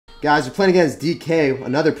Guys, we're playing against DK,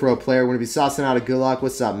 another pro player. We're going to be saucing out a good luck.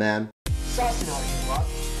 What's up, man? Saucing out a good luck.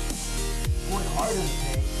 Going hard in the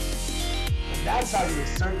paint. And that's how you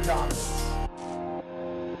assert dominance.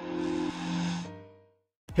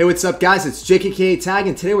 Hey, what's up, guys? It's SirTagCR,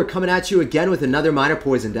 and today we're coming at you again with another minor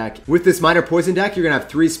poison deck. With this minor poison deck, you're going to have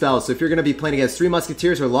 3 spells. So if you're going to be playing against 3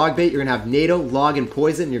 musketeers or log bait, you're going to have NATO, log, and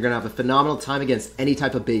poison, and you're going to have a phenomenal time against any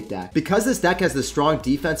type of bait deck. Because this deck has the strong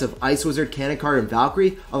defense of Ice Wizard, Cannon Card, and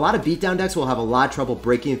Valkyrie, a lot of beatdown decks will have a lot of trouble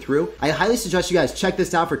breaking through. I highly suggest you guys check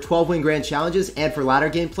this out for 12 win grand challenges and for ladder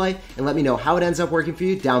gameplay, and let me know how it ends up working for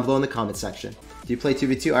you down below in the comment section. Do you play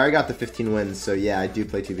 2v2? I already got the 15 wins, so yeah, I do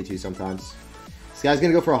play 2v2 sometimes. This guy's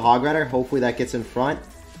going to go for a Hog Rider. Hopefully that gets in front.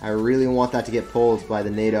 I really want that to get pulled by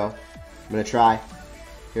the NATO. I'm going to try.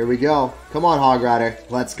 Here we go. Come on, Hog Rider.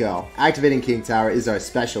 Let's go. Activating King Tower is our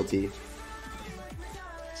specialty.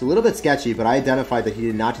 It's a little bit sketchy, but I identified that he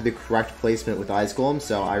did not do the correct placement with the Ice Golem,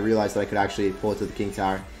 so I realized that I could actually pull it to the King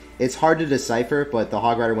Tower. It's hard to decipher, but the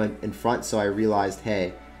Hog Rider went in front, so I realized,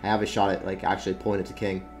 hey, I have a shot at like actually pulling it to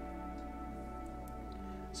King.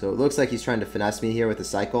 So it looks like he's trying to finesse me here with the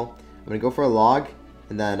cycle. I'm going to go for a log,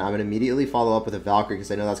 and then I'm going to immediately follow up with a Valkyrie because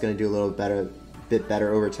I know that's going to do a little bit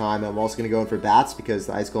better over time. I'm also going to go in for bats because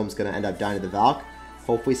the Ice Golem's going to end up dying to the Valk.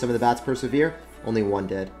 Hopefully some of the bats persevere. Only one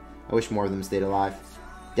did. I wish more of them stayed alive.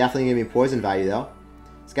 Definitely going to be poison value though.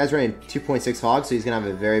 This guy's running 2.6 hogs, so he's going to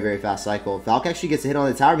have a very, very fast cycle. Valk actually gets a hit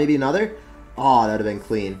on the tower, maybe another. Oh, that would have been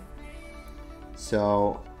clean.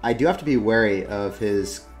 So I do have to be wary of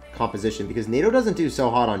his composition because NATO doesn't do so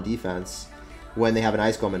hot on defense when they have an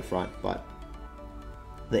Ice Golem in front, but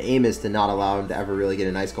the aim is to not allow him to ever really get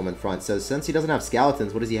an Ice Golem in front. So since he doesn't have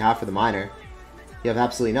skeletons, what does he have for the miner? You have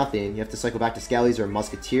absolutely nothing. You have to cycle back to Skellies or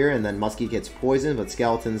Musketeer, and then Muskie gets poisoned, but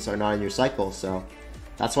skeletons are not in your cycle, so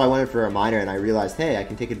that's why I went in for a miner, and I realized, hey, I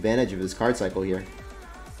can take advantage of his card cycle here.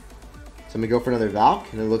 So I'm going to go for another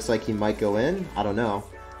Valk, and it looks like he might go in. I don't know.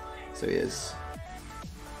 So he is.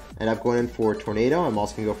 End up going in for Tornado. I'm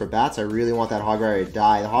also going to go for Bats. I really want that Hog Rider to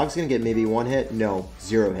die. The Hog's going to get maybe 1 hit. No,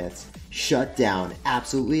 0 hits. Shut down.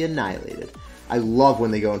 Absolutely annihilated. I love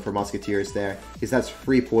when they go in for Musketeers there because that's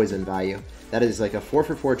free poison value. That is like a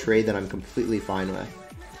 4-for-4 trade that I'm completely fine with.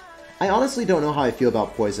 I honestly don't know how I feel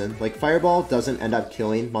about poison. Like, Fireball doesn't end up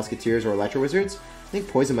killing Musketeers or Electro Wizards. I think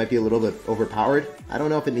poison might be a little bit overpowered. I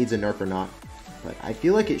don't know if it needs a nerf or not, but I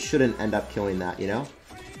feel like it shouldn't end up killing that, you know?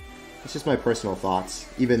 It's just my personal thoughts,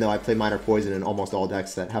 even though I play minor poison in almost all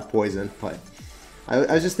decks that have poison, but I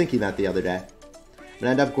was just thinking that the other day. I'm going to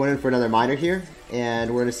end up going in for another miner here, and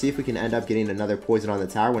we're going to see if we can end up getting another poison on the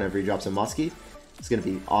tower whenever he drops a muskie. It's going to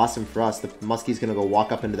be awesome for us. The muskie's going to go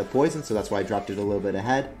walk up into the poison, so that's why I dropped it a little bit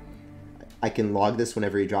ahead. I can log this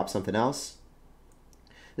whenever he drops something else.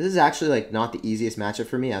 This is actually like not the easiest matchup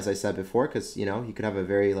for me, as I said before, because, you know, you could have a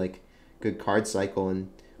very like good card cycle and,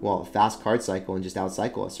 well, a fast card cycle and just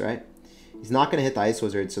outcycle us, right? He's not going to hit the Ice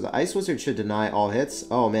Wizard, so the Ice Wizard should deny all hits.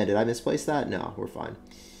 Oh man, did I misplace that? No, we're fine.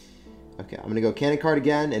 Okay, I'm going to go Cannon Card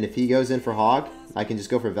again, and if he goes in for Hog, I can just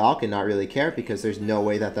go for Valk and not really care because there's no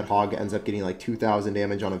way that Hog ends up getting like 2,000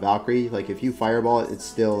 damage on a Valkyrie. Like, if you Fireball it, it's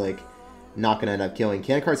still like not going to end up killing.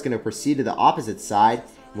 Cannon Card's going to proceed to the opposite side,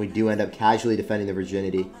 and we do end up casually defending the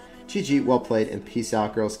Virginity. GG, well played, and peace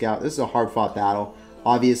out, Girl Scout. This is a hard-fought battle.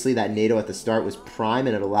 Obviously, that NATO at the start was prime,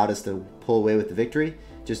 and it allowed us to pull away with the victory.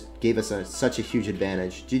 Just gave us such a huge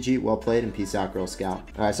advantage. GG, well played, and peace out, Girl Scout.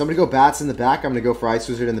 Alright, so I'm going to go Bats in the back. I'm going to go for Ice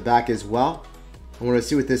Wizard in the back as well. I want to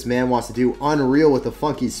see what this man wants to do. Unreal with the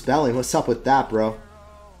funky spelling. What's up with that, bro?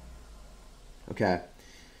 Okay.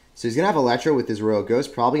 So he's going to have Electro with his Royal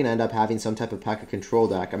Ghost. Probably going to end up having some type of P.E.K.K.A. control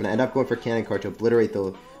deck. I'm going to end up going for Cannon Card to obliterate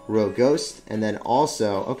the Royal Ghost. And then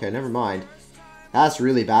also... Okay, never mind. That's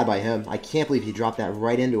really bad by him. I can't believe he dropped that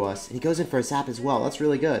right into us. And he goes in for a Zap as well. That's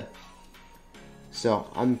really good. So,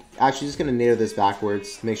 I'm actually just going to NATO this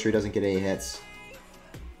backwards to make sure he doesn't get any hits.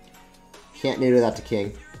 Can't NATO that to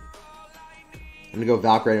King. I'm going to go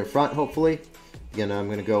Valk right in front, hopefully. Again, I'm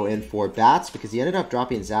going to go in for Bats because he ended up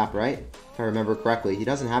dropping Zap, right? If I remember correctly. He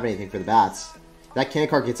doesn't have anything for the Bats. That Cannon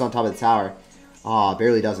Card gets on top of the tower. Aw,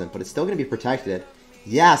 barely doesn't, but it's still going to be protected.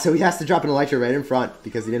 Yeah, so he has to drop an Electro right in front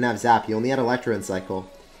because he didn't have Zap. He only had Electro in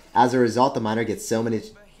cycle. As a result, the miner gets so many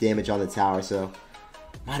damage on the tower, so...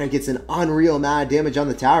 Miner gets an unreal amount of damage on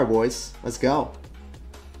the tower, boys. Let's go.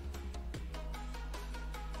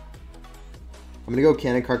 I'm going to go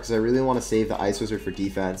Cannon Card because I really want to save the Ice Wizard for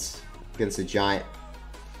defense against the Giant.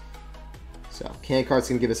 So, Cannon Card's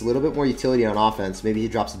going to give us a little bit more utility on offense. Maybe he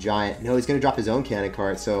drops a Giant. No, he's going to drop his own Cannon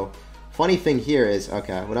Card. So, funny thing here is,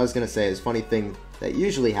 okay, what I was going to say is, funny thing that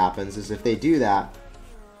usually happens is if they do that,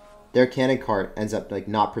 their Cannon Card ends up like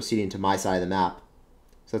not proceeding to my side of the map.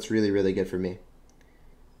 So that's really, really good for me.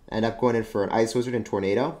 I end up going in for an Ice Wizard and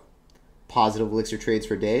Tornado. Positive elixir trades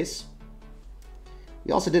for days.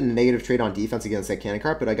 We also did a negative trade on defense against that cannon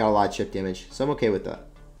cart, but I got a lot of chip damage, so I'm okay with that.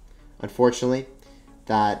 Unfortunately,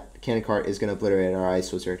 that cannon cart is going to obliterate our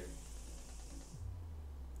Ice Wizard.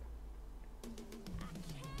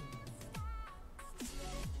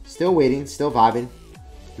 Still waiting, still vibing.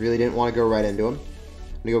 Really didn't want to go right into him.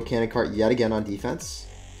 I'm going to go cannon cart yet again on defense.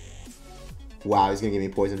 Wow, he's going to give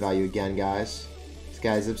me poison value again, guys. This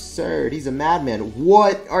guy's absurd. He's a madman.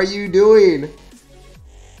 What are you doing?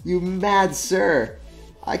 You mad sir.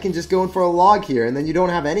 I can just go in for a log here, and then you don't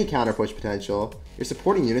have any counter push potential. Your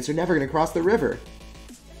supporting units are never going to cross the river.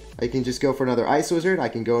 I can just go for another Ice Wizard. I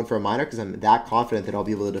can go in for a Miner because I'm that confident that I'll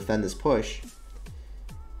be able to defend this push.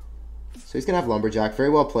 So he's going to have Lumberjack. Very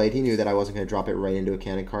well played. He knew that I wasn't going to drop it right into a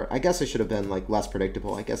cannon cart. I guess I should have been like less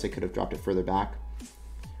predictable. I guess I could have dropped it further back.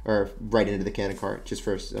 Or right into the cannon cart just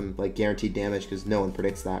for some like guaranteed damage because no one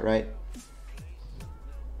predicts that, right?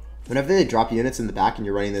 Whenever they drop units in the back and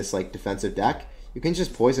you're running this like defensive deck, you can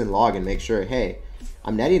just poison log and make sure, hey,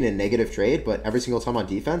 I'm netting a negative trade, but every single time on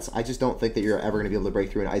defense, I just don't think that you're ever going to be able to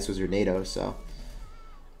break through an Ice Wizard NATO, so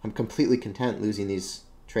I'm completely content losing these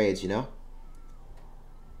trades, you know?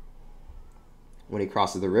 When he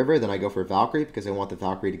crosses the river, then I go for Valkyrie because I want the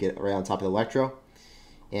Valkyrie to get right on top of the Electro.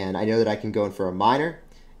 And I know that I can go in for a Miner.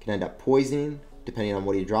 Can end up poisoning depending on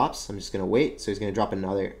what he drops. I'm just going to wait. So he's going to drop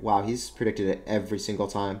another. Wow, he's predicted it every single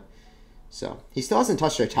time. So he still hasn't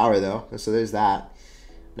touched our tower though. So there's that.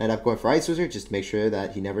 I end up going for Ice Wizard just to make sure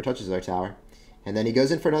that he never touches our tower. And then he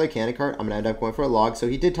goes in for another cannon cart. I'm going to end up going for a log. So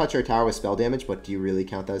he did touch our tower with spell damage, but do you really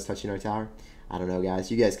count that as touching our tower? I don't know,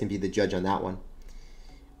 guys. You guys can be the judge on that one.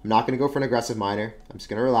 I'm not going to go for an aggressive Miner. I'm just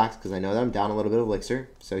going to relax because I know that I'm down a little bit of elixir.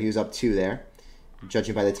 So he was up 2 there.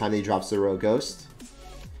 Judging by the time that he drops the Royal Ghost.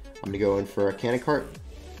 I'm going to go in for a cannon cart.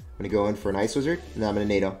 I'm going to go in for an Ice Wizard. And then I'm going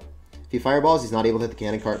to NATO. If he fireballs, he's not able to hit the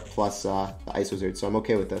cannon cart plus the Ice Wizard. So I'm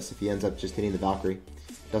okay with this if he ends up just hitting the Valkyrie.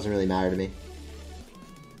 Doesn't really matter to me.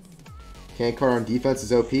 Cannon cart on defense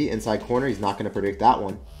is OP. Inside corner, he's not going to predict that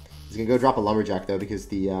one. He's going to go drop a Lumberjack though because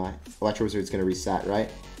the Electro Wizard is going to reset, right?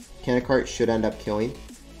 Cannon cart should end up killing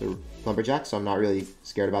the Lumberjack, so I'm not really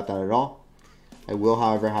scared about that at all. I will,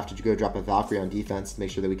 however, have to go drop a Valkyrie on defense to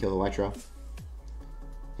make sure that we kill the Electro.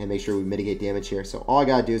 And make sure we mitigate damage here. So all I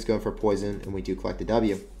gotta do is go in for poison, and we do collect the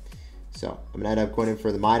W. So I'm gonna end up going in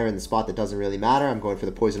for the Miner in the spot that doesn't really matter. I'm going for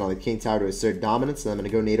the poison on the King Tower to assert dominance, and I'm gonna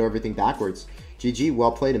go NATO everything backwards. GG,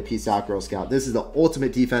 well played, and peace out, Girl Scout. This is the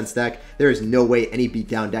ultimate defense deck. There is no way any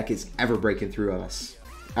beatdown deck is ever breaking through us.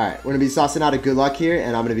 Alright, we're going to be saucing out a good luck here,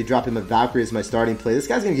 and I'm going to be dropping my Valkyrie as my starting play. This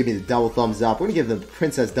guy's going to give me the double thumbs up. We're going to give the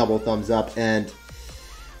Princess double thumbs up, and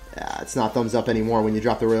it's not thumbs up anymore when you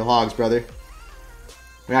drop the Royal Hogs, brother.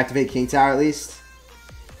 We're going to activate King Tower at least.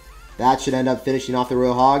 That should end up finishing off the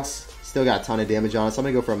Royal Hogs. Still got a ton of damage on us. I'm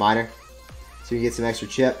going to go for a Miner so we can get some extra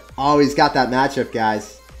chip. Oh, he's got that matchup,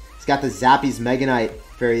 guys. He's got the Zappies Mega Knight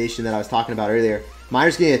variation that I was talking about earlier.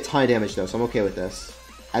 Miner's getting a ton of damage, though, so I'm okay with this.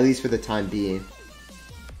 At least for the time being.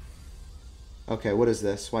 Okay, what is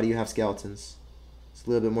this? Why do you have skeletons? It's a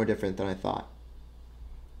little bit more different than I thought.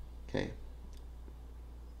 Okay.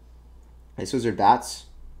 Ice Wizard bats.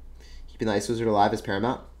 Keeping the Ice Wizard alive is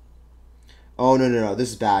paramount. Oh, no, no, no.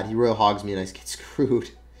 This is bad. He Royal Hogs me and I get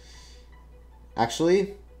screwed.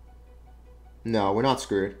 Actually, no, we're not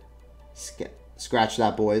screwed. Scratch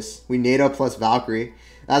that, boys. We NATO plus Valkyrie.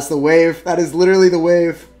 That's the wave. That is literally the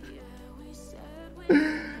wave.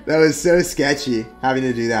 That was so sketchy, having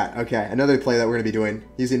to do that. Okay, another play that we're going to be doing.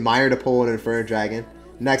 Using Mire to pull an Inferno Dragon.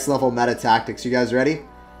 Next level meta tactics. You guys ready?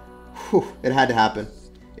 Whew, it had to happen.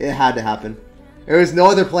 It had to happen. There was no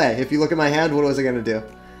other play. If you look at my hand, what was I going to do?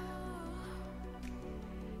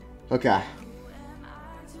 Okay.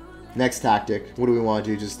 Next tactic. What do we want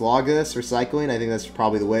to do? Just log this? Recycling? I think that's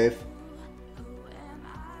probably the wave.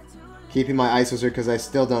 Keeping my Ice Wizard because I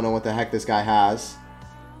still don't know what the heck this guy has.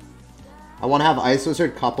 I want to have Ice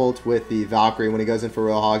Wizard coupled with the Valkyrie when he goes in for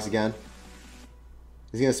Royal Hogs again.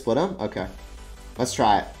 Is he going to split him? Okay. Let's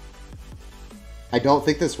try it. I don't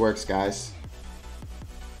think this works, guys.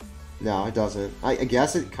 No, it doesn't. I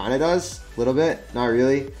guess it kind of does. A little bit. Not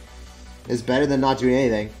really. It's better than not doing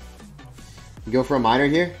anything. You go for a Miner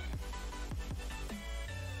here.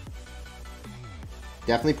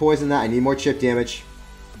 Definitely poison that. I need more chip damage.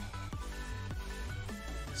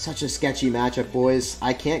 Such a sketchy matchup, boys.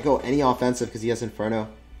 I can't go any offensive because he has Inferno.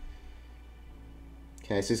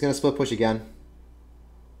 Okay, so he's going to split push again.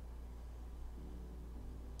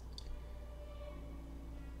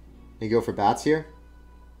 You go for bats here.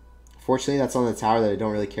 Fortunately, that's on the tower that I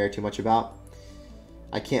don't really care too much about.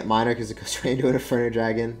 I can't miner because it goes right into an Inferno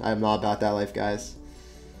Dragon. I'm not about that life, guys.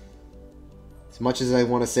 As much as I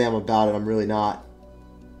want to say I'm about it, I'm really not.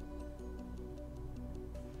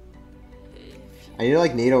 I need to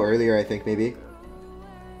like NATO earlier, I think, maybe.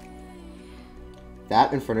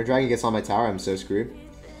 That Inferno Dragon gets on my tower, I'm so screwed.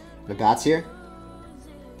 The bats here.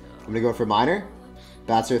 I'm gonna go for miner.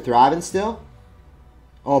 Bats are thriving still.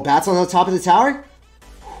 Oh, bats on the top of the tower?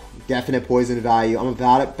 Definite poison value. I'm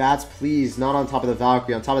about it. Bats, please. Not on top of the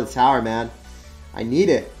Valkyrie. On top of the tower, man. I need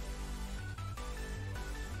it.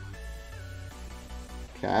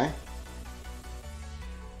 Okay.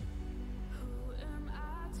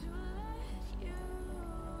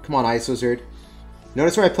 Come on, Ice Wizard.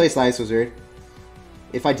 Notice where I placed the Ice Wizard.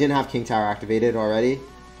 If I didn't have King Tower activated already,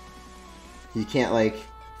 you can't, like,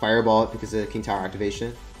 fireball it because of King Tower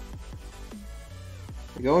activation.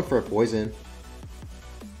 I'm going for a poison.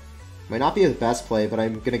 Might not be the best play, but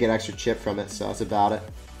I'm going to get extra chip from it, so that's about it.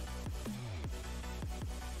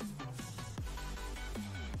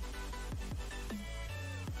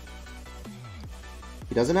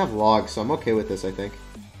 He doesn't have logs, so I'm okay with this, I think.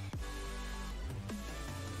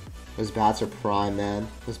 Those bats are prime, man.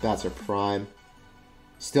 Those bats are prime.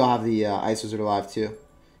 Still have the Ice Wizard alive, too.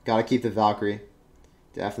 Gotta keep the Valkyrie.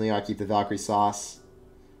 Definitely gotta keep the Valkyrie sauce.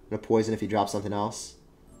 I'm gonna poison if he drops something else.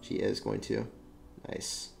 She is going to.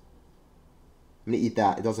 Nice. I'm gonna eat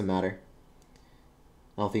that. It doesn't matter.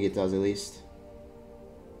 I don't think it does, at least.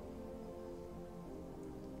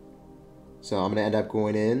 So I'm gonna end up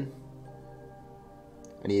going in.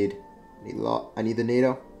 I need the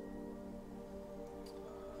NATO.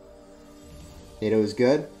 NATO is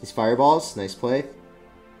good. These fireballs, nice play.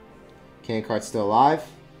 Cannon Cart's still alive.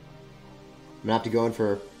 I'm gonna have to go in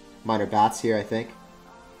for minor bats here, I think.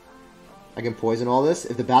 I can poison all this.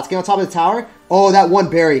 If the bats get on top of the tower, oh, that one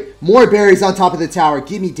berry. More berries on top of the tower.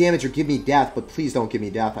 Give me damage or give me death, but please don't give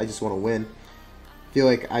me death. I just want to win. I feel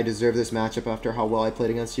like I deserve this matchup after how well I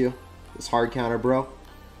played against you. This hard counter, bro.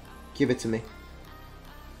 Give it to me.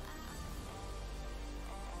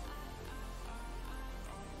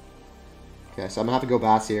 Okay, so I'm gonna have to go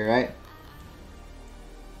bats here, right?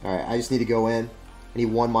 Alright, I just need to go in. I need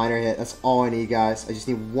one minor hit. That's all I need, guys. I just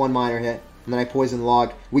need one minor hit. And then I poison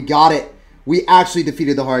log. We got it! We actually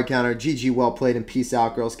defeated the hard counter. GG, well played, and peace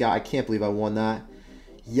out, Girl Scout. I can't believe I won that.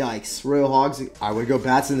 Yikes. Royal Hogs. Alright, we're gonna go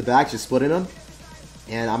bats in the back, just splitting them.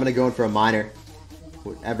 And I'm gonna go in for a minor.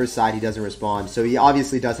 Whatever side he doesn't respond. So he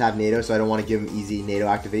obviously does have NATO, so I don't want to give him easy NATO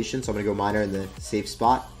activation. So I'm gonna go minor in the safe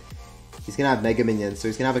spot. He's gonna have Mega Minions, so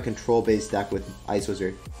he's gonna have a control-based deck with Ice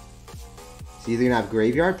Wizard. So he's either gonna have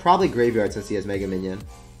Graveyard, probably Graveyard since he has Mega Minion.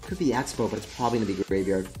 Could be Expo, but it's probably gonna be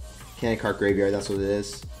Graveyard. Cannon Cart Graveyard, that's what it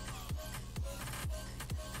is.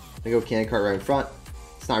 I'm gonna go Cannon Cart right in front.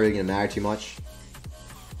 It's not really gonna matter too much.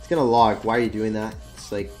 It's gonna log. Why are you doing that?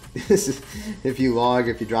 It's like, if you log,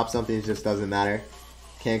 if you drop something, it just doesn't matter.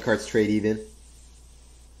 Cannon Carts trade even.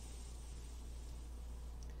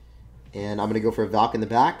 And I'm gonna go for a Valk in the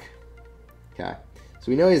back. Okay.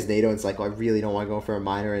 So we know he has NATO and Cycle. I really don't want to go for a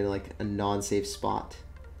minor in like a non-safe spot.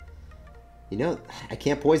 You know, I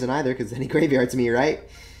can't poison either because then he graveyards me, right?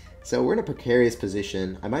 So we're in a precarious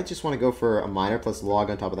position. I might just want to go for a minor plus log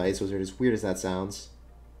on top of the Ice Wizard, as weird as that sounds.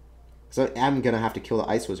 So I'm going to have to kill the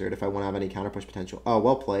Ice Wizard if I want to have any counter push potential. Oh,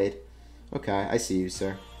 well played. Okay, I see you,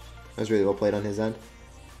 sir. That was really well played on his end.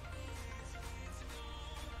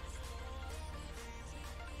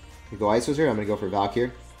 We go Ice Wizard. I'm going to go for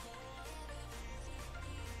Valkyrie.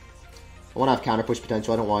 I want to have counter push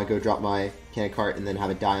potential. I don't want to go drop my Cannon Cart and then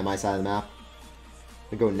have it die on my side of the map.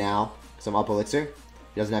 I'm going to go now because I'm up elixir.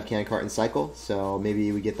 He doesn't have Cannon Cart and cycle, so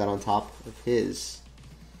maybe we get that on top of his.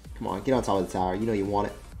 Come on, get on top of the tower. You know you want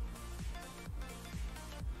it.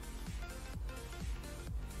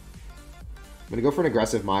 I'm going to go for an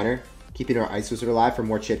aggressive miner, keeping our Ice Wizard alive for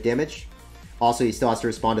more chip damage. Also, he still has to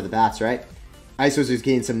respond to the bats, right? Ice Wizard's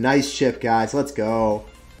getting some nice chip, guys. Let's go.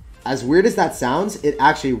 As weird as that sounds, it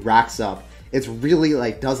actually racks up. It's really,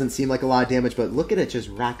 like, doesn't seem like a lot of damage, but look at it just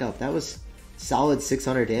rack up. That was solid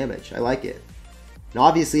 600 damage. I like it. And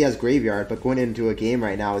obviously he has Graveyard, but going into a game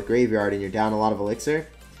right now with Graveyard and you're down a lot of elixir,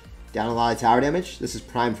 down a lot of tower damage, this is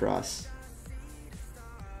prime for us.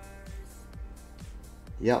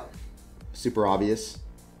 Yep. Super obvious.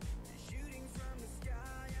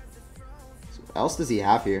 So what else does he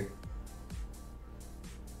have here?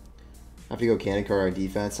 I have to go Cannon Cart on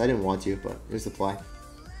defense. I didn't want to, but here's the play.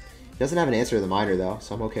 He doesn't have an answer to the miner, though,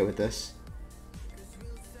 so I'm okay with this.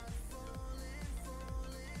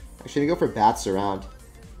 Actually, I'm going to go for Bats Surround.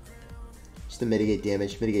 Just to mitigate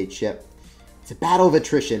damage, mitigate chip. It's a battle of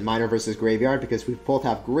attrition, miner versus Graveyard, because we both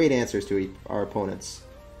have great answers to our opponents.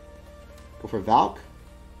 Go for Valk.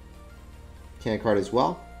 Cannon card as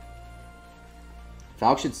well.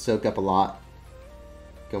 Valk should soak up a lot.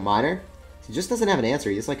 Go Miner. He just doesn't have an answer.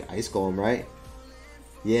 He just like Ice Golem, right?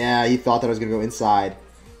 Yeah, he thought that I was going to go inside.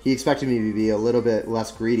 He expected me to be a little bit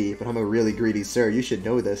less greedy, but I'm a really greedy sir. You should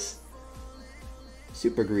know this.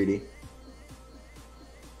 Super greedy.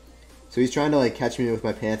 So he's trying to like catch me with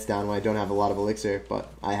my pants down when I don't have a lot of elixir,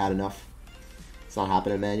 but I had enough. It's not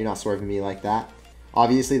happening, man. You're not swerving me like that.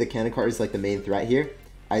 Obviously, the cannon card is like the main threat here.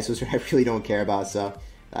 Ice Wizard I really don't care about, so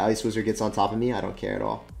the Ice Wizard gets on top of me, I don't care at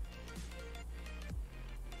all.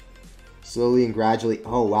 Slowly and gradually.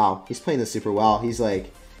 Oh, wow. He's playing this super well. He's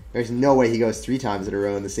like, there's no way he goes 3 times in a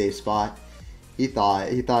row in the safe spot. He thought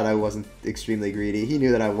I wasn't extremely greedy. He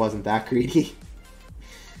knew that I wasn't that greedy.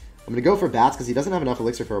 I'm going to go for bats because he doesn't have enough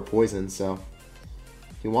elixir for a poison, so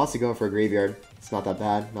if he wants to go for a graveyard, it's not that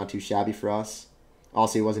bad. Not too shabby for us.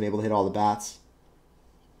 Also, he wasn't able to hit all the bats.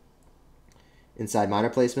 Inside miner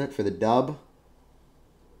placement for the dub.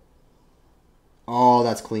 Oh,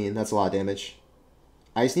 that's clean. That's a lot of damage.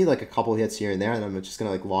 I just need like a couple hits here and there, and I'm just going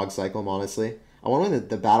to like log cycle him, honestly. I want to win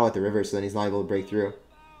the battle at the river so then he's not able to break through.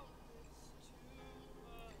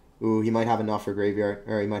 Ooh, he might have enough for graveyard,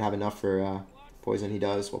 or he might have enough for poison. He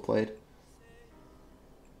does. Well played.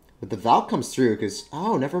 But the Valk comes through because,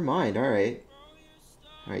 oh, never mind. Alright.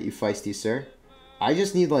 Alright, you feisty, sir. I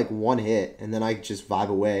just need like 1 hit, and then I just vibe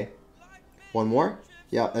away. 1 more?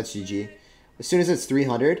 Yep, that's GG. As soon as it's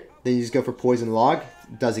 300, then you just go for Poison Log.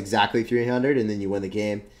 Does exactly 300, and then you win the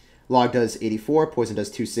game. Log does 84, Poison does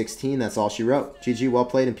 216. That's all she wrote. GG, well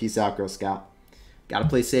played, and peace out, Girl Scout. Gotta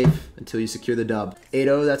play safe until you secure the dub.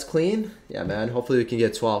 8-0, that's clean. Yeah, man, hopefully we can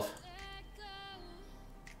get 12.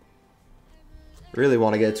 Really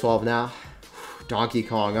want to get 12 now. Donkey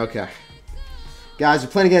Kong, okay. Guys,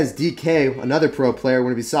 we're playing against DK, another pro player.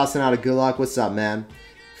 We're going to be saucing out a good luck. What's up, man?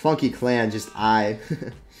 Funky Clan, just I.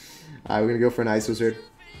 Alright, we're going to go for an Ice Wizard.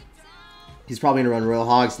 He's probably going to run Royal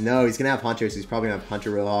Hogs. No, he's going to have Hunters. He's probably going to have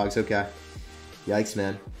Hunter Royal Hogs. Okay. Yikes,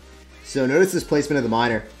 man. So notice this placement of the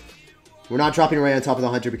Miner. We're not dropping right on top of the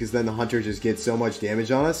Hunter because then the Hunter just gets so much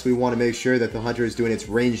damage on us. We want to make sure that the Hunter is doing its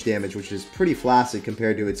range damage, which is pretty flaccid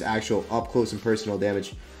compared to its actual up-close and personal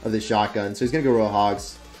damage of the shotgun. So he's going to go Royal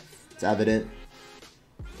Hogs. It's evident.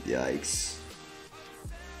 Yikes.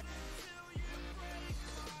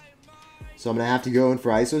 So I'm going to have to go in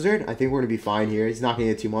for Ice Wizard. I think we're going to be fine here. He's not going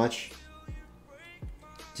to get too much.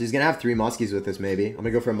 So he's going to have 3 Muskies with us, maybe. I'm going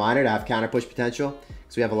to go for a Miner to have counter push potential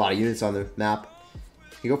because we have a lot of units on the map.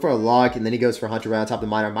 You go for a Log, and then he goes for Hunter right on top of the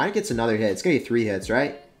Miner. Miner gets another hit. It's going to be 3 hits,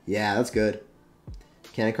 right? Yeah, that's good.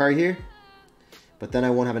 Cannon card here. But then I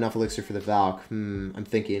won't have enough elixir for the Valk. I'm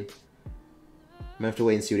thinking. I'm going to have to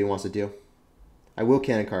wait and see what he wants to do. I will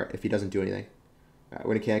cannon cart if he doesn't do anything. Alright,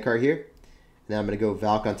 we're going to cannon cart here. And then I'm going to go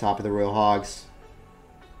Valk on top of the Royal Hogs.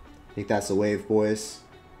 I think that's the wave, boys.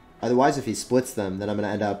 Otherwise, if he splits them, then I'm going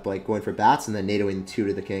to end up like going for bats and then NATOing 2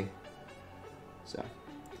 to the king. So,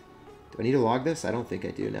 do I need to log this? I don't think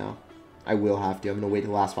I do now. I will have to. I'm going to wait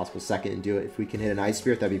till the last possible second and do it. If we can hit an Ice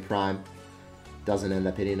Spirit, that'd be prime. Doesn't end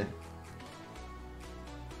up hitting it.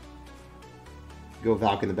 Go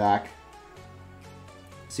Valk in the back.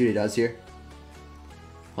 See what he does here.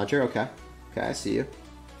 Hunter, okay. Okay, I see you.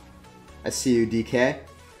 I see you, DK.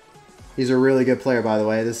 He's a really good player, by the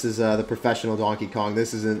way. This is the professional Donkey Kong.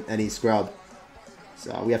 This isn't any scrub.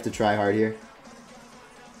 So we have to try hard here.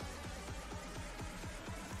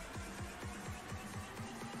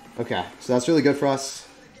 Okay, so that's really good for us.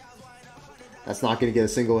 That's not going to get a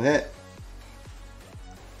single hit.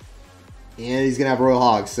 And he's going to have Royal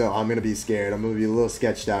Hogs, so I'm going to be scared. I'm going to be a little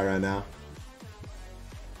sketched out right now.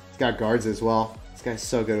 He's got guards as well. This guy's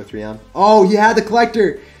so good with 3M. Oh, he had the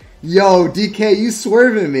collector. Yo, DK, you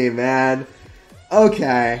swerving me, man.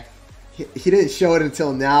 Okay. He didn't show it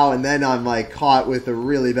until now, and then I'm like caught with a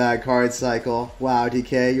really bad card cycle. Wow,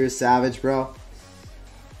 DK, you're a savage, bro.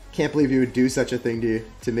 Can't believe you would do such a thing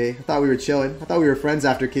to me. I thought we were chilling. I thought we were friends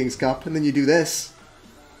after King's Cup, and then you do this.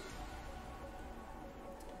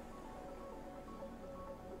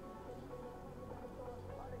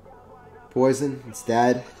 Poison, it's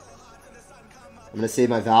dead. I'm going to save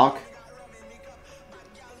my Valk.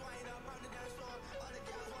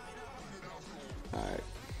 Alright,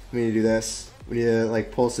 we need to do this. We need to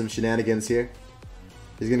like pull some shenanigans here.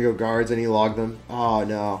 He's going to go guards and he logged them. Oh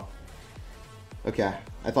no. Okay,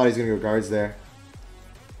 I thought he was going to go guards there.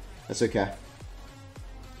 That's okay.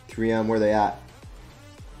 3M, where are they at?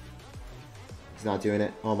 He's not doing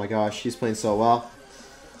it. Oh my gosh, he's playing so well.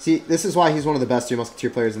 See, this is why he's one of the best 3 Musketeer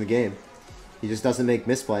players in the game. He just doesn't make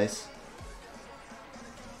misplays.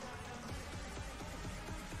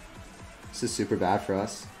 This is super bad for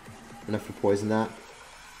us. Enough to poison that.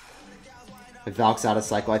 My Valk's out of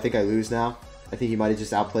cycle. I think I lose now. I think he might have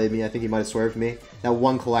just outplayed me. I think he might have swerved me. That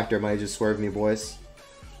one collector might have just swerved me, boys.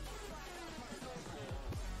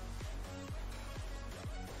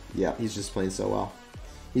 Yeah, he's just playing so well.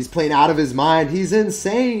 He's playing out of his mind. He's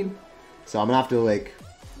insane. So I'm going to have to, like...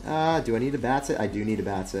 do I need to bats it? I do need to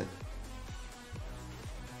bats it.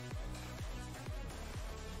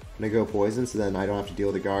 I'm going to go poison so then I don't have to deal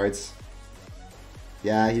with the guards.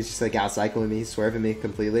 Yeah, he's just like out-cycling me. He's swerving me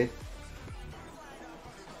completely.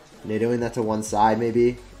 NATOing that to one side,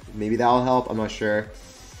 maybe. Maybe that'll help. I'm not sure.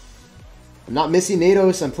 I'm not missing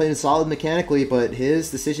NATO, so I'm playing solid mechanically, but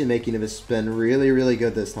his decision-making has been really, really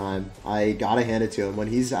good this time. I gotta hand it to him. When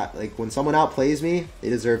he's like, when someone outplays me, they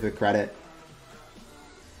deserve the credit.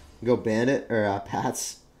 Go Bandit, or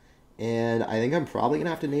Pats. And I think I'm probably gonna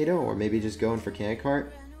have to NATO, or maybe just going for Cannon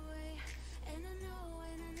Cart.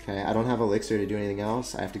 Okay, I don't have Elixir to do anything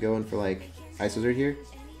else. I have to go in for, like, Ice Wizard here.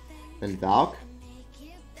 Then Valk.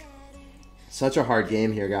 Such a hard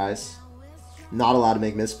game here, guys. Not allowed to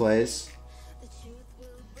make misplays.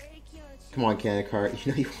 Come on, Cannon Cart.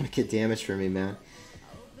 You know you want to get damage from me, man.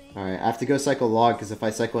 Alright, I have to go cycle Log, because if I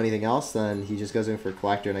cycle anything else, then he just goes in for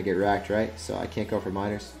Collector and I get wrecked, right? So I can't go for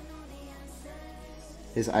Miners.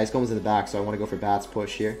 His Ice Golem's in the back, so I want to go for Bats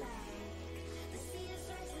push here.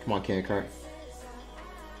 Come on, Cannon Cart.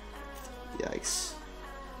 Yikes.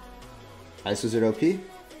 Ice Wizard OP.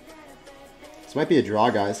 This might be a draw,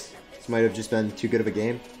 guys. This might have just been too good of a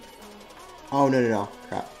game. Oh, no.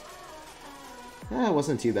 Crap. It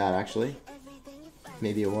wasn't too bad, actually.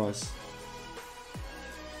 Maybe it was.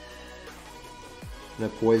 I'm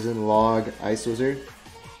gonna poison, Log, Ice Wizard.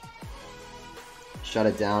 Shut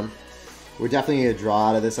it down. We're definitely gonna draw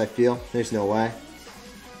out of this, I feel. There's no way.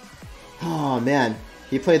 Oh, man.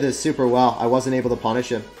 He played this super well. I wasn't able to punish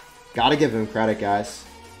him. Gotta give him credit, guys.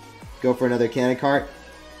 Go for another Cannon Cart.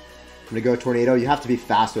 I'm gonna go Tornado. You have to be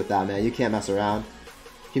fast with that, man. You can't mess around.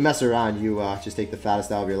 If you mess around, you just take the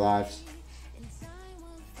fattest out of your lives.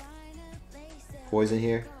 Poison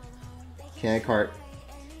here. Cannon Cart.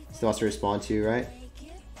 Still has to respond to you, right?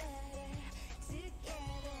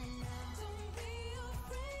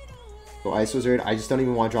 Go Ice Wizard. I just don't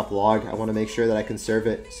even want to drop Log. I want to make sure that I conserve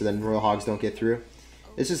it so then Royal Hogs don't get through.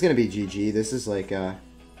 It's just going to be GG. This is like a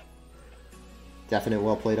definite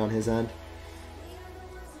well played on his end.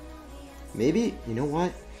 Maybe, you know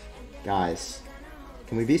what? Guys,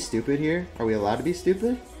 can we be stupid here? Are we allowed to be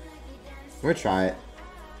stupid? We're going to try it.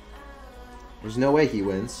 There's no way he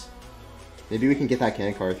wins. Maybe we can get that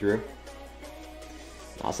Cannon Cart through.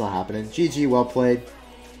 No, it's not happening. GG, well played.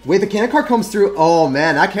 Wait, the Cannon Cart comes through. Oh,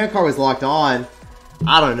 man, that Cannon Cart was locked on.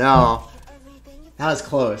 I don't know. That was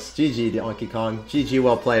close. GG, Donkey Kong. GG,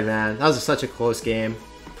 well played, man. That was such a close game.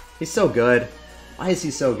 He's so good. Why is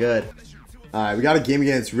he so good? Alright, we got a game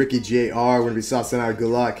against Ricky JR. We're going to be saucing out. Good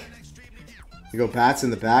luck. We go Pats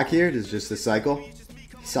in the back here. This is just the cycle.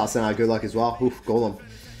 Saucing out. Good luck as well. Oof, Golem.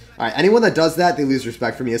 Alright, anyone that does that, they lose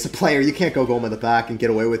respect for me. As a player, you can't go Golem in the back and get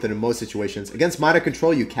away with it in most situations. Against Minor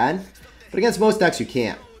Control, you can. But against most decks, you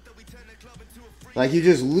can't. Like, you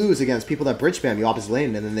just lose against people that bridge spam you opposite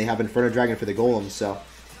lane, and then they have Inferno Dragon for the Golem, so...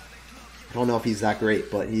 I don't know if he's that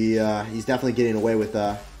great, but he's definitely getting away with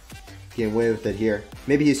it here.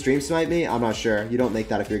 Maybe he stream snipe me? I'm not sure. You don't make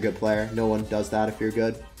that if you're a good player. No one does that if you're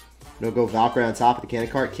good. No go Valkyrie on top of the Cannon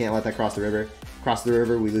Cart. Can't let that cross the river. Cross the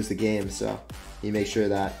river, we lose the game, so... You make sure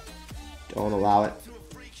that don't allow it.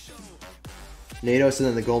 NATO, so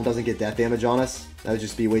then the Golem doesn't get death damage on us. That would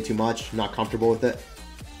just be way too much. I'm not comfortable with it.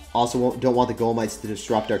 Also, don't want the Golemites to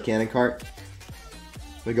disrupt our Cannon Cart.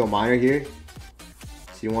 We go Miner here. See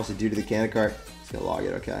what he wants to do to the Cannon Cart. He's gonna log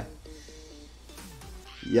it, okay.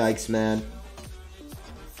 Yikes, man.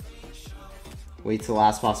 Wait till the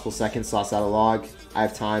last possible second, sauce out a log. I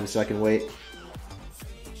have time, so I can wait.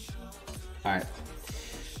 Alright.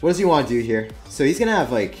 What does he want to do here? So he's gonna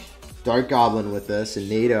have, like, Dark Goblin with this and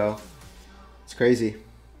NATO. It's crazy.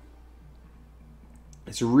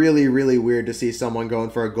 It's really, really weird to see someone going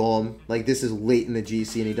for a Golem. Like, this is late in the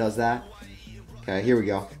GC and he does that. Okay, here we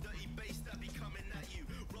go.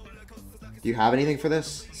 Do you have anything for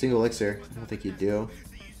this? Single elixir. I don't think you do.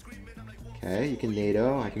 Okay, you can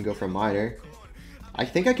NATO. I can go for a Miner. I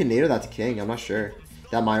think I can NATO that to King. I'm not sure.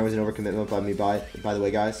 That Miner was an overcommitment by me, by the way,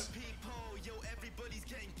 guys.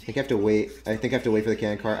 I think I have to wait. I think I have to wait for the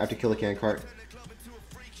Cannon Cart. I have to kill the Cannon Cart.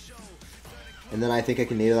 And then I think I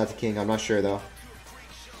can NATO that to King. I'm not sure, though.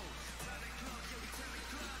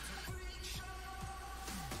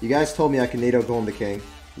 You guys told me I can NATO Golem to King.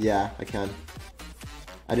 Yeah, I can.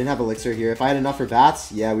 I didn't have Elixir here. If I had enough for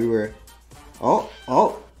Bats, yeah, we were...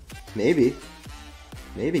 Oh, maybe.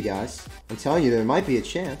 Maybe, guys. I'm telling you, there might be a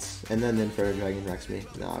chance. And then the Inferno Dragon wrecks me.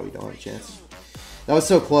 Nah, we don't have a chance. That was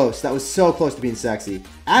so close. That was so close to being sexy.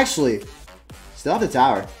 Actually, still have the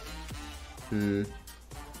tower. I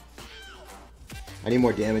need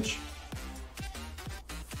more damage.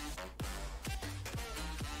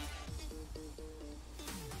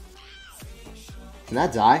 Can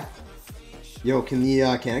that die? Yo, can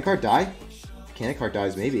the cannon cart die? The cannon cart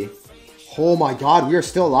dies, maybe. Oh my god, we are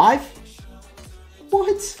still alive?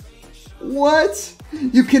 What? What?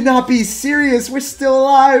 You cannot be serious. We're still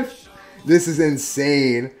alive. This is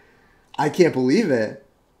insane. I can't believe it.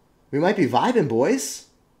 We might be vibing, boys.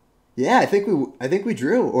 Yeah, I think we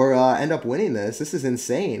drew or end up winning this. This is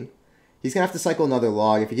insane. He's gonna have to cycle another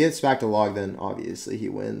log. If he gets back to log, then obviously he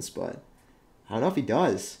wins. But I don't know if he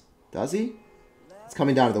does. Does he? It's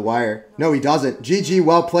coming down to the wire. No, he doesn't. GG,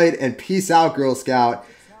 well played, and peace out, Girl Scout.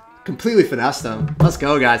 Completely finessed him. Let's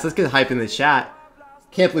go, guys. Let's get hype in the chat.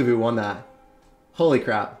 Can't believe we won that. Holy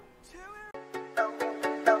crap.